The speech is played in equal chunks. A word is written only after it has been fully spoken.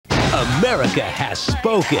America has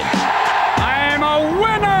spoken. I am a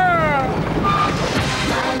winner!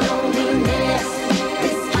 My loneliness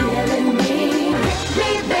is killing me. Hit me,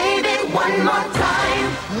 baby, one more time.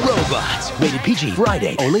 Robots, rated PG,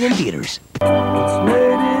 Friday, only in theaters. It's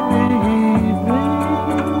late in the evening.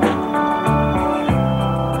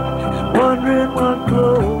 She's wondering what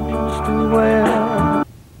clothes to wear.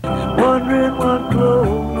 Wondering what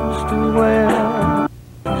clothes to wear.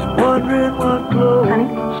 Wondering what clothes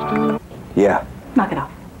to... Yeah. Knock it off.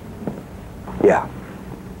 Yeah.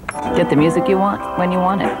 Get the music you want when you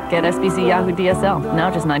want it. Get SBC Yahoo DSL. Now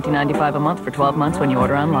just $19.95 a month for 12 months when you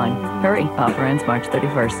order online. Hurry. Offer ends March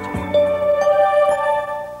 31st.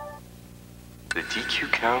 The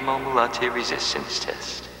DQ Caramel Latte Resistance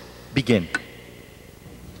Test. Begin.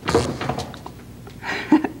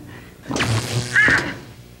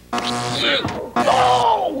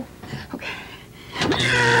 Oh! Okay.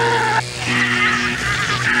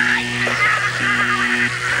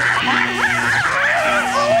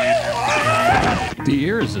 The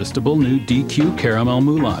irresistible new DQ Caramel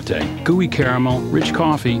Mou Latte. Gooey caramel, rich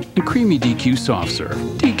coffee, and creamy DQ soft serve.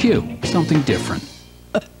 DQ, something different.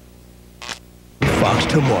 Fox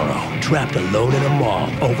tomorrow, trapped alone in a mall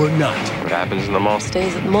overnight. What happens in the mall?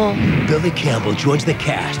 Stays at the mall. Billy Campbell joins the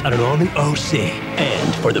cast on an all-new OC.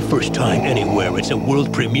 And for the first time anywhere, it's a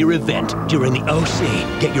world premiere event. During the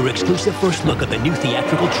OC, get your exclusive first look at the new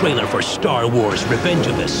theatrical trailer for Star Wars Revenge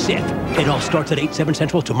of the Sith. It all starts at 8, 7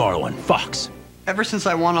 Central tomorrow on Fox. Ever since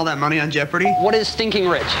I won all that money on Jeopardy, What is stinking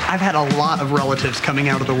rich? I've had a lot of relatives coming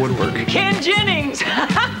out of the woodwork. Ken Jennings!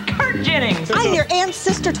 Kurt Jennings! I'm your aunt's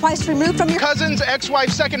sister twice removed from your cousin's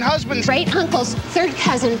ex-wife's second husband. great uncle's third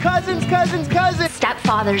cousin. Cousins.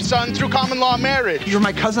 Stepfather's Son through common law marriage. You're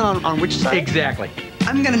my cousin on which side? Exactly.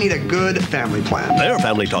 I'm gonna need a good family plan. Their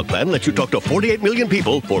Family Talk plan lets you talk to 48 million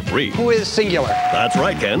people for free. Who is Cingular? That's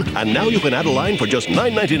right, Ken. And now you can add a line for just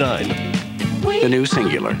 $9.99. The new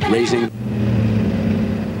Cingular, raising...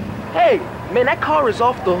 Hey, man, that car is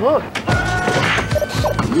off the hook.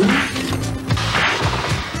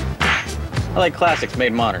 I like classics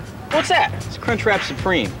made modern. What's that? It's Crunchwrap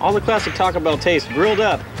Supreme. All the classic Taco Bell taste grilled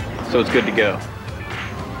up, so it's good to go.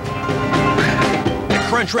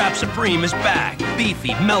 Crunchwrap Supreme is back.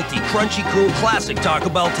 Beefy, melty, crunchy, cool, classic Taco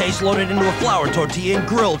Bell taste loaded into a flour tortilla and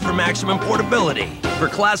grilled for maximum portability. For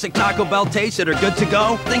classic Taco Bell tastes that are good to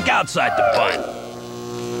go, think outside the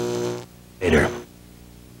bun. Later.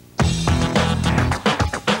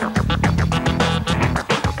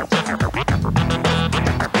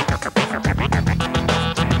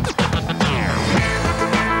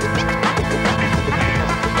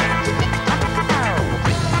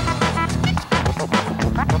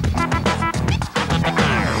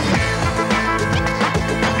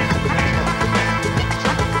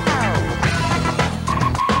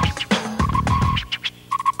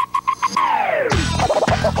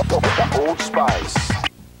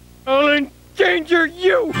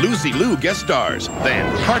 Lucy Liu guest stars, then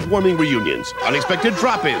heartwarming reunions, unexpected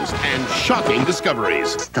drop-ins, and shocking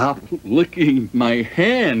discoveries. Stop licking my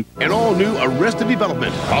hand. An all-new Arrested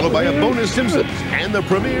Development, followed by a bonus Simpsons, and the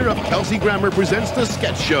premiere of Kelsey Grammer Presents The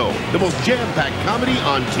Sketch Show, the most jam-packed comedy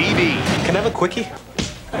on TV. Can I have a quickie?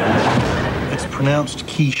 It's pronounced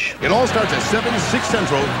quiche. It all starts at 7, 6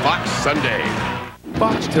 Central, Fox Sunday.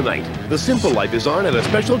 Fox tonight. The Simple Life is on at a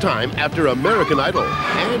special time after American Idol.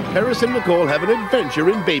 And Paris and Nicole have an adventure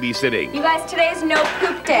in babysitting. You guys, today's no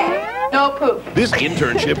poop day. No poop. This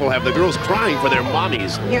internship will have the girls crying for their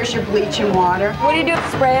mommies. Here's your bleaching water. What do you do?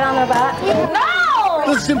 Spray it on their butt? No!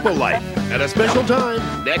 The Simple Life at a special time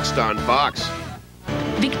next on Fox.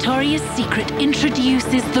 Victoria's Secret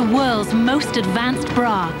introduces the world's most advanced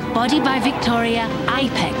bra. Body by Victoria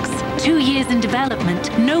Ipex. 2 years in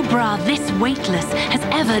development, no bra this weightless has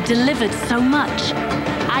ever delivered so much.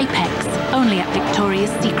 Ipex, only at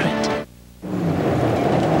Victoria's Secret.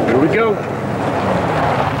 Here we go.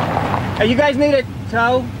 Hey, you guys need a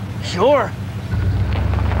tow? Sure.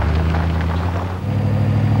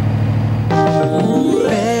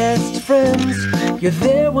 Best friends, you're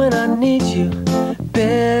there when I need you.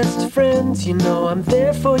 Best friends, you know I'm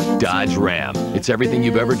there for you. Dodge Ram. It's everything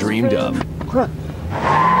you've ever dreamed of.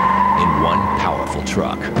 In one powerful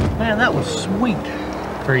truck. Man, that was sweet.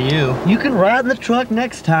 For you. You can ride in the truck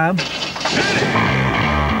next time.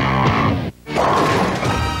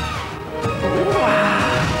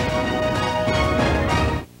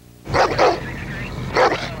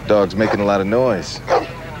 Dog's making a lot of noise.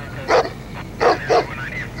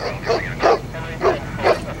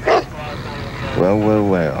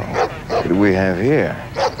 Well. What do we have here?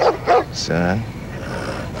 Son,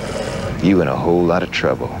 you in a whole lot of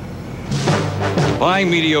trouble.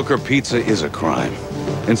 Buying mediocre pizza is a crime.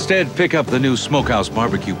 Instead, pick up the new Smokehouse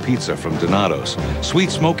Barbecue Pizza from Donato's.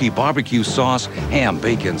 Sweet smoky barbecue sauce, ham,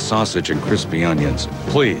 bacon, sausage, and crispy onions.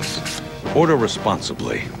 Please, order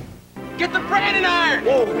responsibly. Get the branding iron!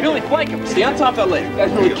 Whoa, Billy, flank him. Stay on top of that leg. You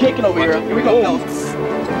guys really kicking over here. Here we go, fellas.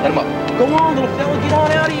 Let him up. Go on, little fella. Get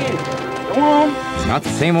on out of here. Go on. It's not the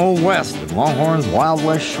same old West with Longhorn's Wild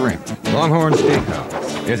West Shrimp. Longhorn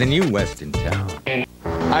Steakhouse. There's a new West in town.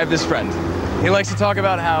 I have this friend. He likes to talk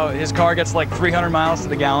about how his car gets like 300 miles to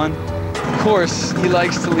the gallon. Of course, he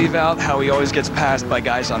likes to leave out how he always gets passed by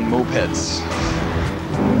guys on mopeds.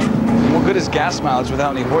 What good is gas mileage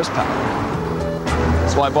without any horsepower?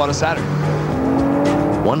 That's why I bought a Saturn.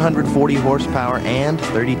 140 horsepower and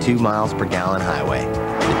 32 miles per gallon highway.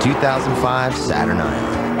 The 2005 Saturn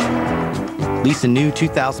Ion. Lease a new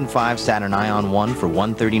 2005 Saturn Ion 1 for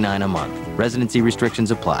 $139 a month. Residency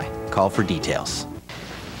restrictions apply. Call for details.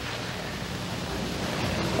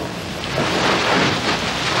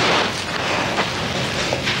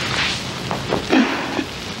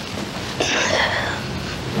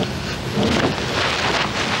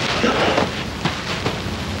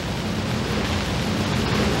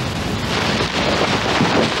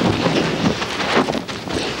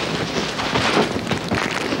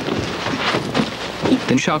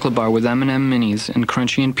 Thin chocolate bar with M&M minis and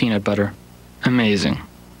crunchy and peanut butter. Amazing.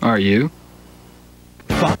 Are you?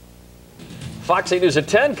 Fox 8 News at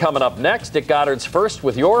 10 coming up next. Dick Goddard's first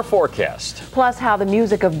with your forecast. Plus how the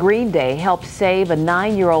music of Green Day helped save a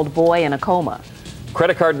 9-year-old boy in a coma.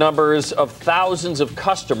 Credit card numbers of thousands of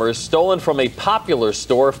customers stolen from a popular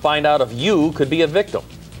store. Find out if you could be a victim.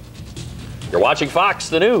 You're watching Fox.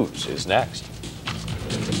 The news is next.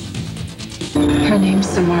 Her name's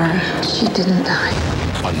Samara. She didn't die.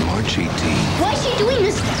 On March 18th, Why is she doing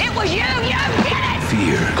this? It was you! You did it!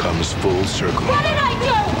 fear comes full circle. What did I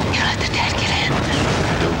do? You let the dead get in.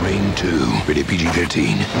 The Ring 2, rated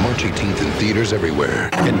PG-13. March 18th in theaters everywhere.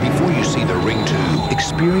 And before you see The Ring 2,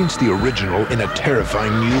 experience the original in a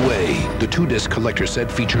terrifying new way. The 2-disc collector set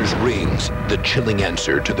features Rings, the chilling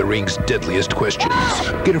answer to The Ring's deadliest questions.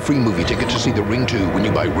 Get a free movie ticket to see The Ring 2 when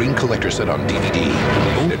you buy Ring Collector Set on DVD.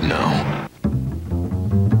 Own it now.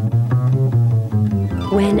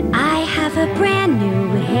 When I have a brand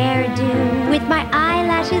new hairdo, with my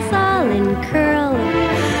eyelashes all in curl,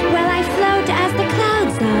 well, I float as the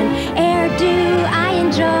clouds on air do. I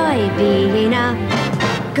enjoy being a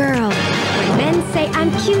girl. When men say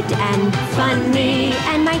I'm cute and funny,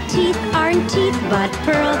 and my teeth aren't teeth but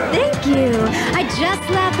pearl, thank you. I just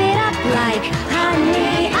lap it up like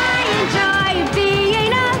honey. I enjoy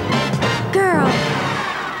being a girl.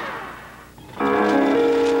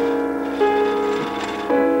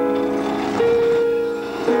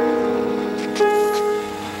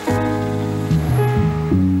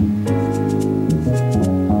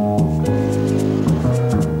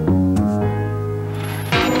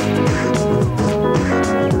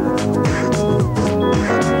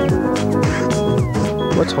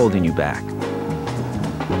 What's holding you back?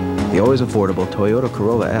 The always affordable Toyota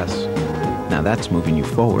Corolla S. Now that's moving you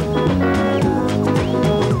forward.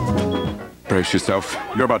 Brace yourself.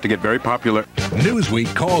 You're about to get very popular.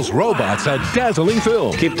 Newsweek calls robots a dazzling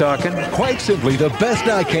film. Keep talking. Quite simply the best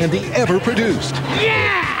eye candy ever produced.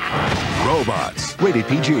 Yeah! Robots. Rated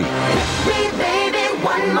PG.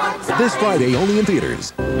 This Friday only in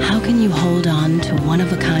theaters. How can you hold on to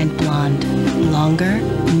one-of-a-kind blonde longer?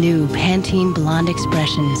 New Pantene Blonde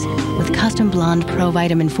Expressions with custom blonde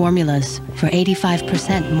pro-vitamin formulas for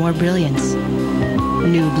 85% more brilliance.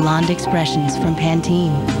 New Blonde Expressions from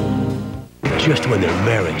Pantene. Just when their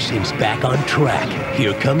marriage seems back on track,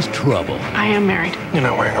 here comes trouble. I am married. You're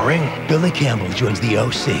not wearing a ring. Billy Campbell joins the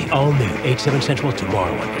OC, all new, 8/7 Central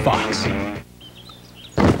tomorrow on Fox.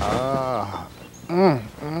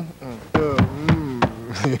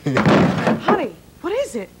 Honey, what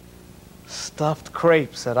is it? Stuffed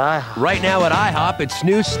crepes at IHOP. Right now at IHOP, it's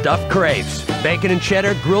new stuffed crepes. Bacon and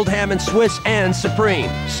cheddar, grilled ham and Swiss, and supreme.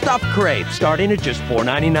 Stuffed crepes, starting at just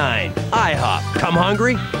 $4.99. IHOP. Come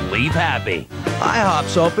hungry, leave happy.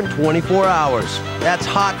 IHOP's open 24 hours. That's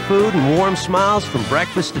hot food and warm smiles from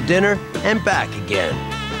breakfast to dinner and back again.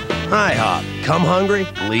 IHOP. Come hungry,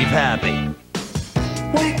 leave happy.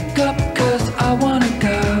 Wake up, 'cause I wanna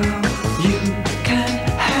go. You can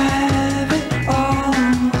have it all.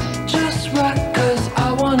 Just right, 'cause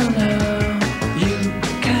I wanna know. You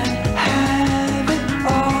can have it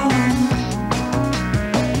all.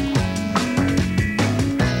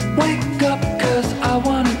 Wake up, 'cause I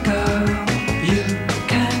wanna go. You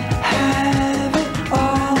can have it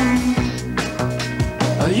all.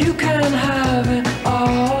 Oh, you can have it all.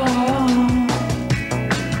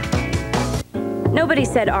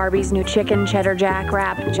 Arby's new chicken cheddar jack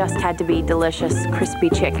wrap just had to be delicious. Crispy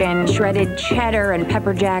chicken, shredded cheddar, and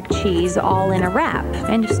pepper jack cheese all in a wrap.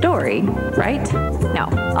 End of story, right? No.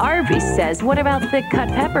 Arby's says, what about thick cut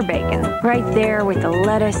pepper bacon? Right there with the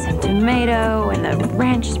lettuce and tomato and the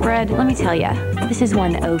ranch spread. Let me tell you, this is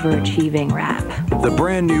one overachieving wrap. The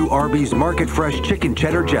brand new Arby's Market Fresh Chicken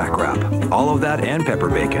Cheddar Jack Wrap. All of that and pepper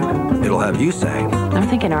bacon. It'll have you saying, I'm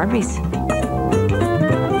thinking Arby's.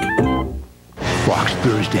 Fox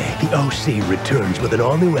Thursday, the OC returns with an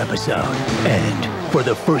all-new episode. And for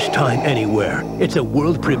the first time anywhere, it's a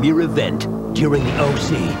world premiere event. During the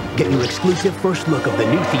OC, get your exclusive first look of the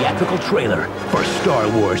new theatrical trailer for Star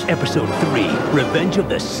Wars Episode 3, Revenge of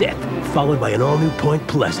the Sith, followed by an all-new Point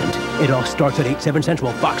Pleasant. It all starts at 8, 7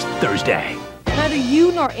 Central, Fox Thursday. Neither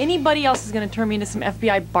you nor anybody else is going to turn me into some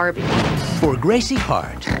FBI Barbie. For Gracie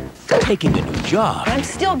Hart, taking a new job. I'm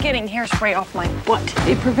still getting hairspray off my butt.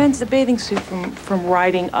 It prevents the bathing suit from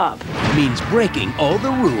riding up. Means breaking all the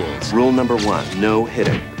rules. Rule number 1, no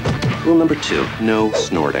hitting. Rule number 2, no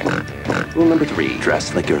snorting. Rule number 3,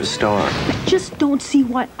 dress like you're a star. I just don't see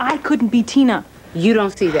why I couldn't be Tina. You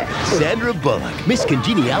don't see that. Sandra Bullock, Miss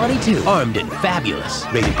Congeniality 2, armed and fabulous.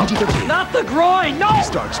 Rated PG-13. Not the groin, no!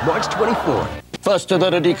 Starts March 24th. Faster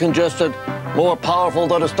than a decongestant, more powerful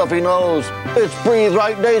than a stuffy nose. It's Breathe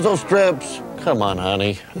Right nasal strips. Come on,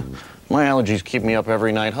 honey. My allergies keep me up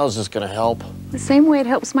every night. How's this gonna help? The same way it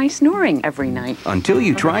helps my snoring every night. Until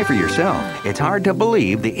you try for yourself, it's hard to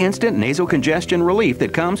believe the instant nasal congestion relief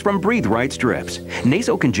that comes from Breathe Right strips.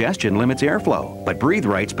 Nasal congestion limits airflow, but Breathe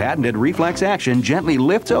Right's patented reflex action gently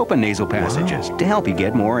lifts open nasal passages to help you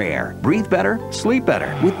get more air. Breathe better, sleep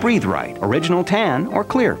better with Breathe Right. Original tan or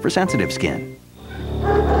clear for sensitive skin.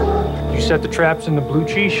 You set the traps in the blue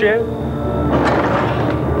cheese shed?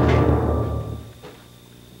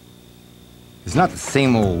 It's not the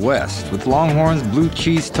same old West with Longhorn's blue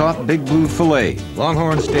cheese topped Big Blue Filet.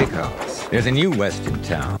 Longhorn Steakhouse. There's a new West in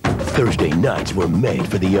town. Thursday nights were made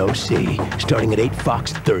for the OC, starting at 8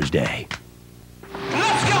 Fox Thursday.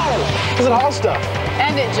 Let's go! This is all stuff.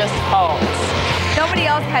 And it just hauls. Nobody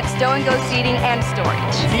else had stow-and-go seating and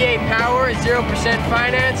storage. V8 power, 0%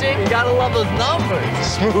 financing. You gotta love those numbers.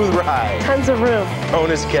 Smooth ride. Tons of room.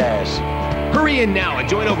 Bonus cash. Hurry in now and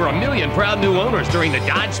join over 1 million proud new owners during the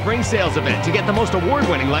Dodge Spring Sales event to get the most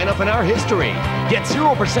award-winning lineup in our history. Get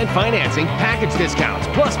 0% financing, package discounts,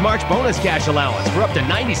 plus March bonus cash allowance for up to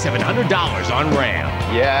 $9,700 on Ram.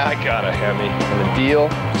 Yeah, I got a Hemi. And the deal,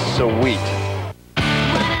 sweet.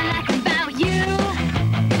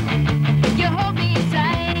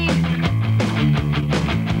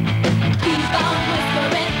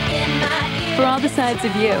 For all the sides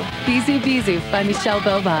of you, Beezoo Beezoo by Michelle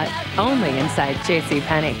Bobot. Only inside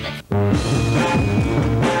JCPenney.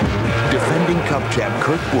 Defending Cup champ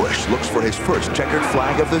Kurt Busch looks for his first checkered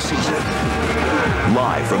flag of the season.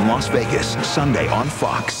 Live from Las Vegas, Sunday on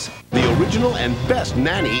Fox. The original and best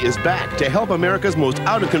nanny is back to help America's most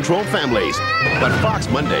out-of-control families. But Fox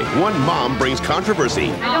Monday, one mom brings controversy.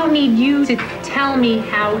 I don't need you to tell me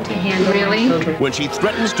how to handle children. When she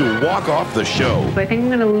threatens to walk off the show. I think I'm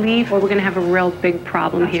going to leave or we're going to have a real big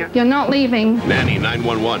problem here. You're not leaving. Nanny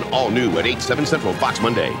 911, all new at 8, 7 Central, Fox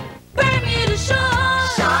Monday.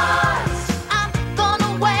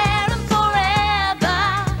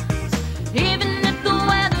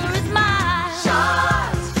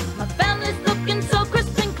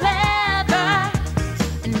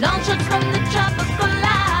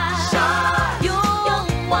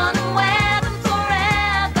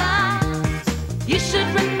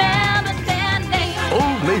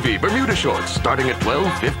 Bermuda shorts starting at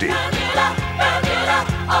 $12.50.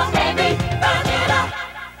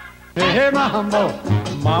 Hey,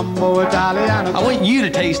 Mambo Italiano. I want you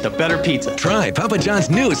to taste a better pizza. Try Papa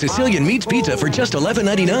John's new Sicilian Meats Pizza for just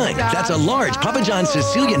 $11.99. That's a large Papa John's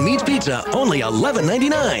Sicilian Meats Pizza, only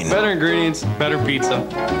 $11.99. Better ingredients, better pizza,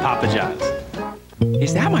 Papa John's.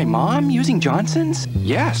 Is that my mom using Johnson's?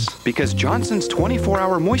 Yes, because Johnson's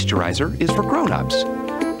 24-hour moisturizer is for grown-ups.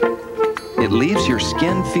 It leaves your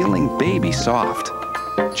skin feeling baby soft.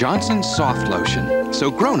 Johnson's Soft Lotion, so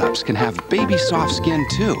grown-ups can have baby soft skin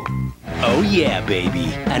too. Oh yeah,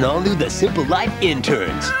 baby. And all new The Simple Life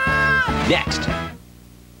Interns. Next.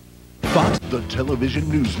 Fox, the television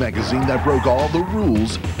news magazine that broke all the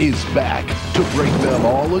rules, is back to break them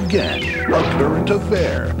all again. A current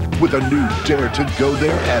affair with a new dare to go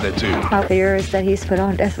there attitude. My fear is that he's put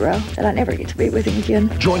on death row, that I never get to be with him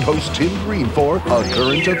again. Join host Tim Green for A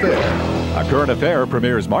Current Affair. A Current Affair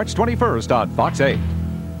premieres March 21st on Fox 8.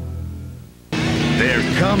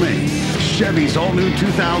 They're coming. Chevy's all-new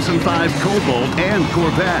 2005 Cobalt and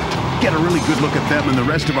Corvette. Get a really good look at them and the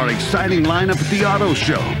rest of our exciting lineup at the Auto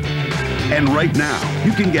Show. And right now,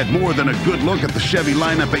 you can get more than a good look at the Chevy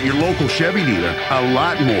lineup at your local Chevy dealer. A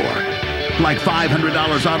lot more. Like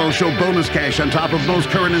 $500 Auto Show bonus cash on top of most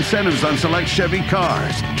current incentives on select Chevy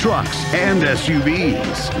cars, trucks, and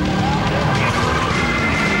SUVs.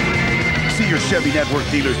 See your Chevy Network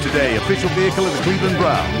dealers today. Official vehicle of the Cleveland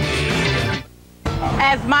Browns.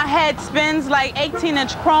 As my head spins like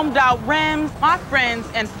 18-inch chromed out rims, my friends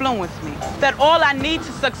influence me. That all I need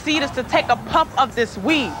to succeed is to take a puff of this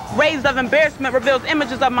weed. Rays of embarrassment reveals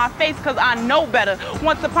images of my face because I know better.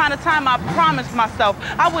 Once upon a time, I promised myself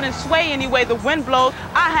I wouldn't sway any way the wind blows.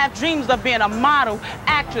 I have dreams of being a model,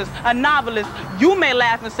 actress, a novelist. You may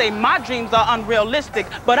laugh and say my dreams are unrealistic,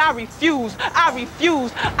 but I refuse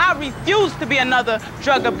to be another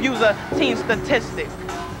drug abuser teen statistic.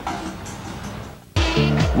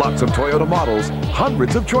 Lots of Toyota models,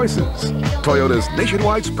 hundreds of choices. Toyota's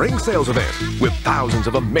nationwide spring sales event with thousands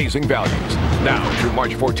of amazing values. Now through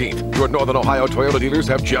March 14th, your Northern Ohio Toyota dealers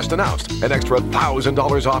have just announced an extra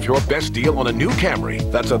 $1,000 off your best deal on a new Camry.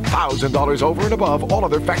 That's $1,000 over and above all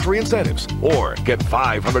other factory incentives. Or get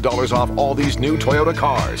 $500 off all these new Toyota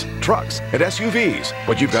cars, trucks, and SUVs.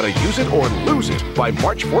 But you've got to use it or lose it by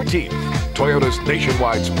March 14th. Toyota's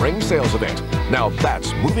nationwide spring sales event. Now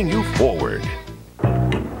that's moving you forward.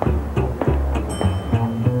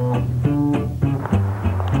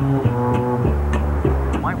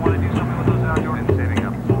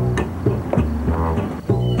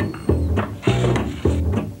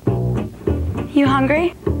 You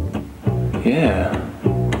hungry? Yeah.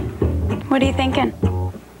 What are you thinking?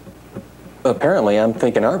 Apparently, I'm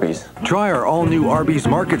thinking Arby's. Try our all-new Arby's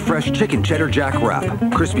Market Fresh Chicken Cheddar Jack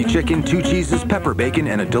Wrap. Crispy chicken, 2 cheeses, pepper bacon,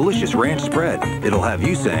 and a delicious ranch spread. It'll have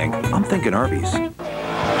you saying, I'm thinking Arby's.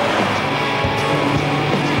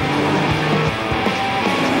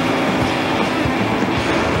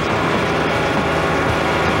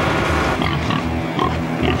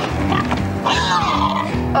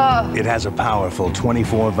 It has a powerful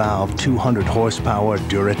 24-valve, 200-horsepower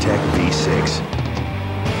Duratec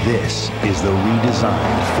V6. This is the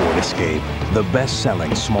redesigned Ford Escape. The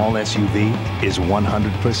best-selling small SUV is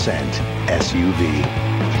 100% SUV.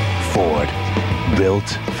 Ford, built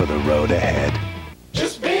for the road ahead.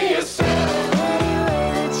 Just be yourself.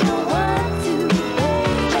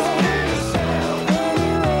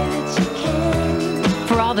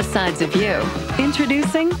 For all the sides of you,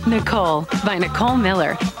 introducing Nicole by Nicole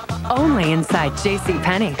Miller. Only inside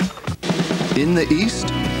JCPenney. In the East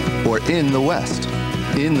or in the West?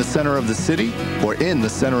 In the center of the city or in the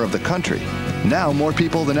center of the country? Now more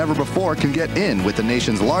people than ever before can get in with the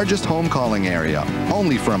nation's largest home calling area,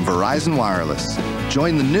 only from Verizon Wireless.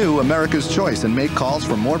 Join the new America's Choice and make calls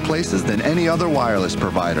from more places than any other wireless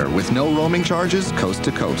provider with no roaming charges coast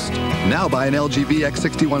to coast. Now buy an LG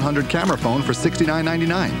VX6100 camera phone for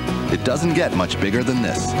 $69.99. It doesn't get much bigger than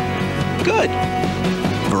this. Good.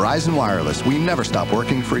 Verizon Wireless, we never stop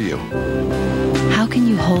working for you. How can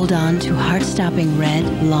you hold on to heart-stopping red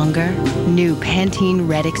longer? New Pantene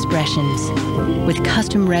Red Expressions with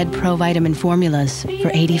custom red pro-vitamin formulas for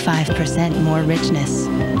 85% more richness.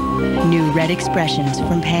 New Red Expressions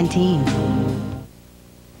from Pantene.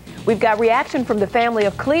 We've got reaction from the family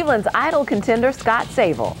of Cleveland's Idol contender Scott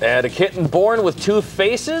Sable. And a kitten born with 2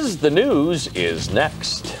 faces. The news is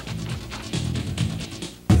next.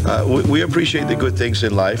 We appreciate the good things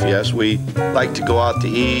in life, yes. We like to go out to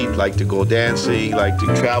eat, like to go dancing, like to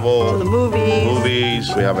travel. To the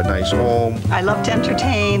movies. We have a nice home. I love to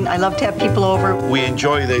entertain. I love to have people over. We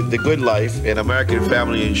enjoy the good life, and American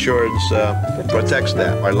Family Insurance protects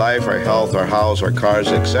that. Our life, our health, our house, our cars,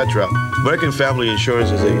 etc. American Family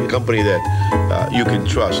Insurance is a company that you can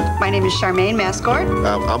trust. My name is Charmaine Mascort.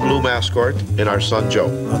 I'm Lou Mascort, and our son Joe.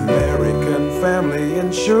 American Family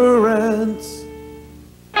Insurance.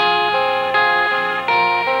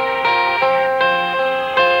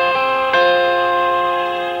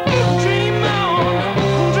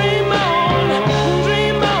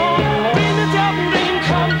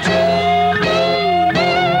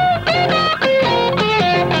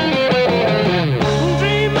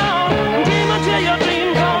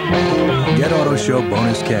 Show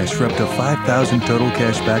bonus cash for up to $5,000 total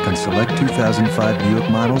cash back on select 2005 Buick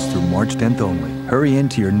models through March 10th only. Hurry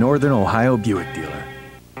into your Northern Ohio Buick dealer.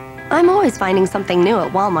 I'm always finding something new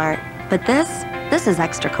at Walmart, but this is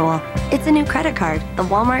extra cool. It's a new credit card, the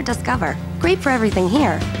Walmart Discover. Great for everything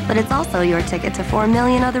here, but it's also your ticket to 4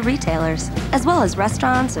 million other retailers, as well as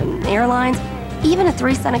restaurants and airlines, even a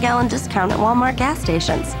 3-cent a gallon discount at Walmart gas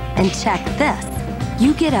stations. And check this.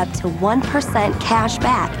 You get up to 1% cash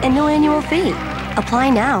back and no annual fee. Apply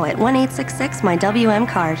now at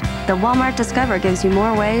 1-866-MY-WM-CARD. The Walmart Discover gives you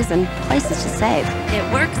more ways and places to save. It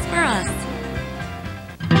works for us.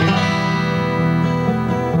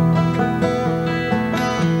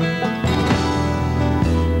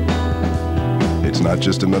 It's not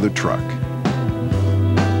just another truck.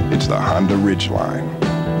 It's the Honda Ridgeline.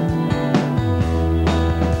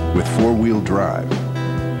 With four-wheel drive,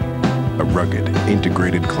 a rugged,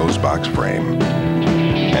 integrated closed-box frame,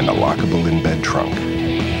 and a lockable in-bed trunk.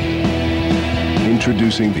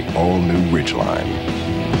 Introducing the all-new Ridgeline.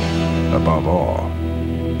 Above all,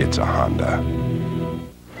 it's a Honda.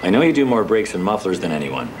 I know you do more brakes and mufflers than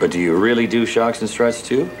anyone, but do you really do shocks and struts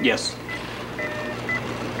too? Yes.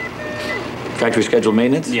 Factory scheduled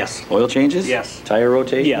maintenance? Yes. Oil changes? Yes. Tire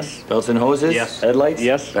rotation? Yes. Belts and hoses? Yes. Headlights?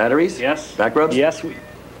 Yes. Batteries? Yes. Back rubs? Yes.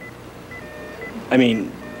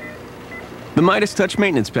 The Midas Touch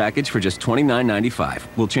Maintenance Package for just $29.95.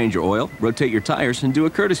 We'll change your oil, rotate your tires, and do a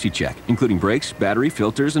courtesy check, including brakes, battery,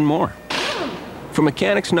 filters, and more. For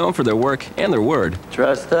mechanics known for their work and their word,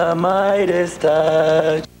 trust the Midas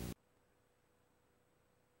Touch.